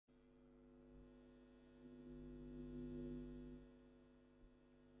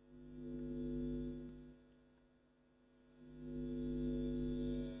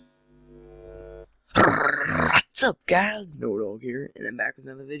What's up, guys? No Dog here, and I'm back with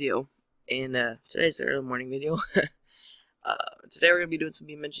another video. And today's the early morning video. Today we're gonna be doing some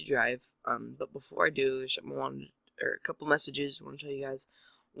BeamNG Drive. But before I do, there's a couple messages I want to tell you guys.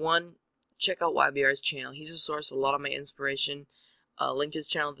 One, check out YBR's channel. He's a source of a lot of my inspiration. Link to his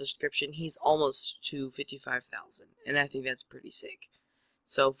channel in the description. He's almost to 55,000, and I think that's pretty sick.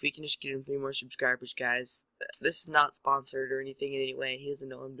 So if we can just get him 3 more subscribers, guys. This is not sponsored or anything in any way. He doesn't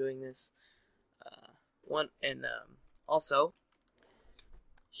know I'm doing this. Also,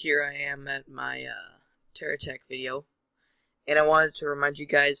 here I am at my TerraTech video, and I wanted to remind you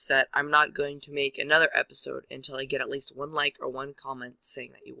guys that I'm not going to make another episode until I get at least 1 like or 1 comment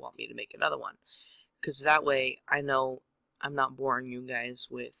saying that you want me to make another one, because that way I know I'm not boring you guys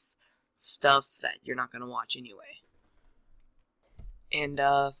with stuff that you're not going to watch anyway. And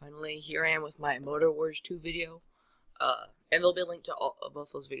finally, here I am with my Motor Wars 2 video, and there'll be a link to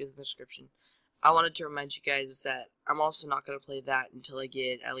both those videos in the description. I wanted to remind you guys that I'm also not going to play that until I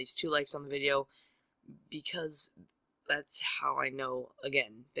get at least 2 likes on the video, because that's how I know,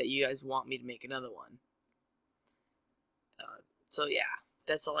 again, that you guys want me to make another one. So yeah,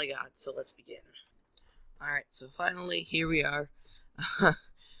 that's all I got, so let's begin. Alright, so finally, here we are.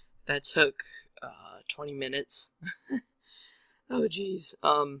 That took 20 minutes. Oh jeez.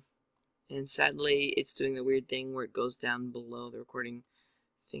 And sadly, it's doing the weird thing where it goes down below the recording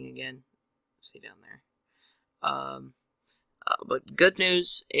thing again. See down there. But good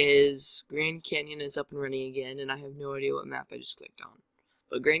news is Grand Canyon is up and running again, and I have no idea what map I just clicked on.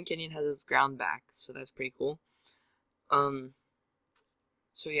 But Grand Canyon has its ground back, so that's pretty cool. So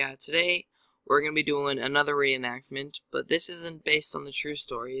yeah, today we're gonna be doing another reenactment, but this isn't based on the true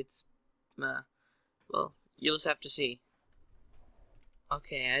story. It's, well, you'll just have to see.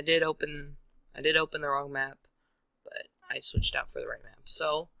 Okay, I did open the wrong map, but I switched out for the right map.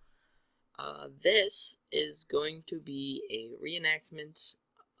 So this is going to be a reenactment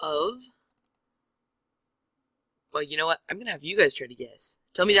of... Well, you know what? I'm going to have you guys try to guess.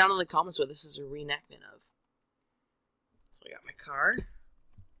 Tell me down in the comments what this is a reenactment of. So I got my car.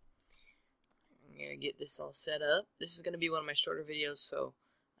 I'm going to get this all set up. This is going to be one of my shorter videos, so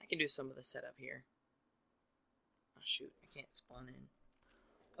I can do some of the setup here. Oh, shoot. I can't spawn in.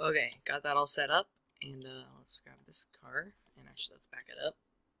 Okay, got that all set up. And let's grab this car. And actually, let's back it up.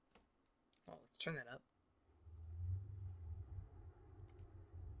 Oh, let's turn that up.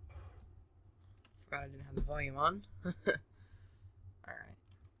 Forgot I didn't have the volume on. Alright.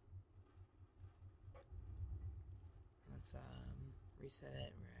 Let's reset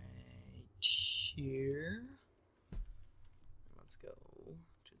it right here. Let's go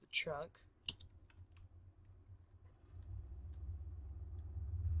to the truck.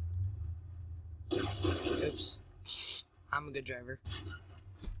 Oops. I'm a good driver.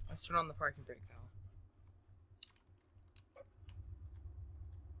 Let's turn on the parking brake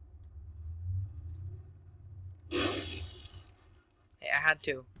though. Hey, I had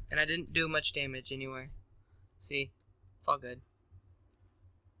to. And I didn't do much damage anyway. See? It's all good.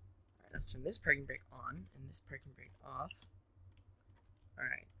 Alright, let's turn this parking brake on and this parking brake off.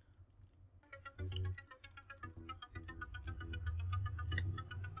 Alright.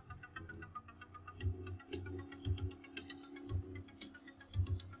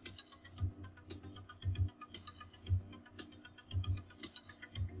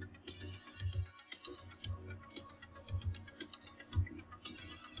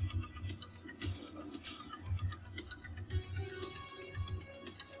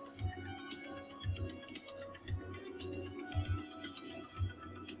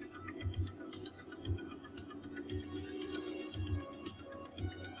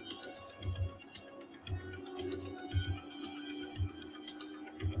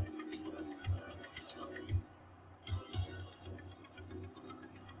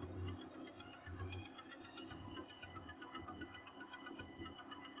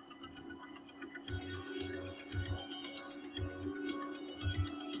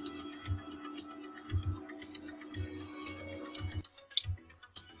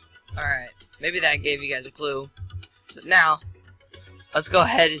 Alright, maybe that gave you guys a clue. But now, let's go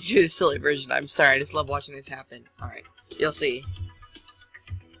ahead and do the silly version. I'm sorry, I just love watching this happen. Alright, you'll see.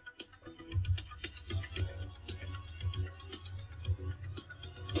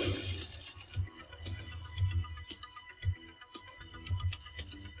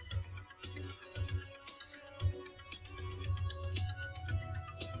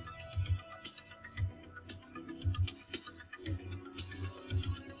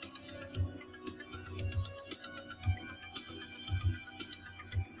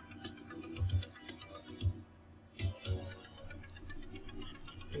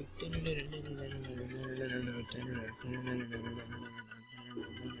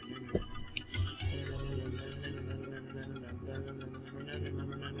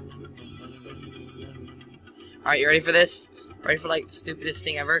 Alright, you ready for this? Ready for like the stupidest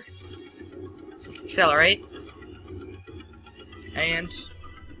thing ever? So let's accelerate. And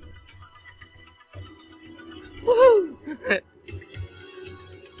woohoo!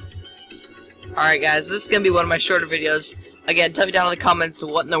 Alright guys, this is gonna be one of my shorter videos. Again, tell me down in the comments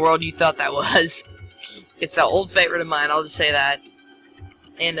what in the world you thought that was. It's an old favorite of mine, I'll just say that.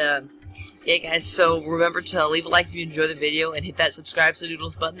 And yeah guys, so remember to leave a like if you enjoy the video and hit that subscribe to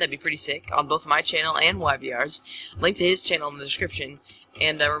Doodles button. That'd be pretty sick on both my channel and YBR's. Link to his channel in the description.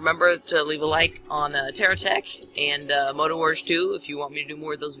 And remember to leave a like on TerraTech and Moto Wars 2 if you want me to do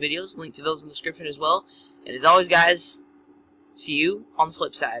more of those videos. Link to those in the description as well. And as always guys, see you on the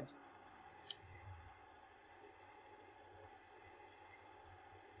flip side.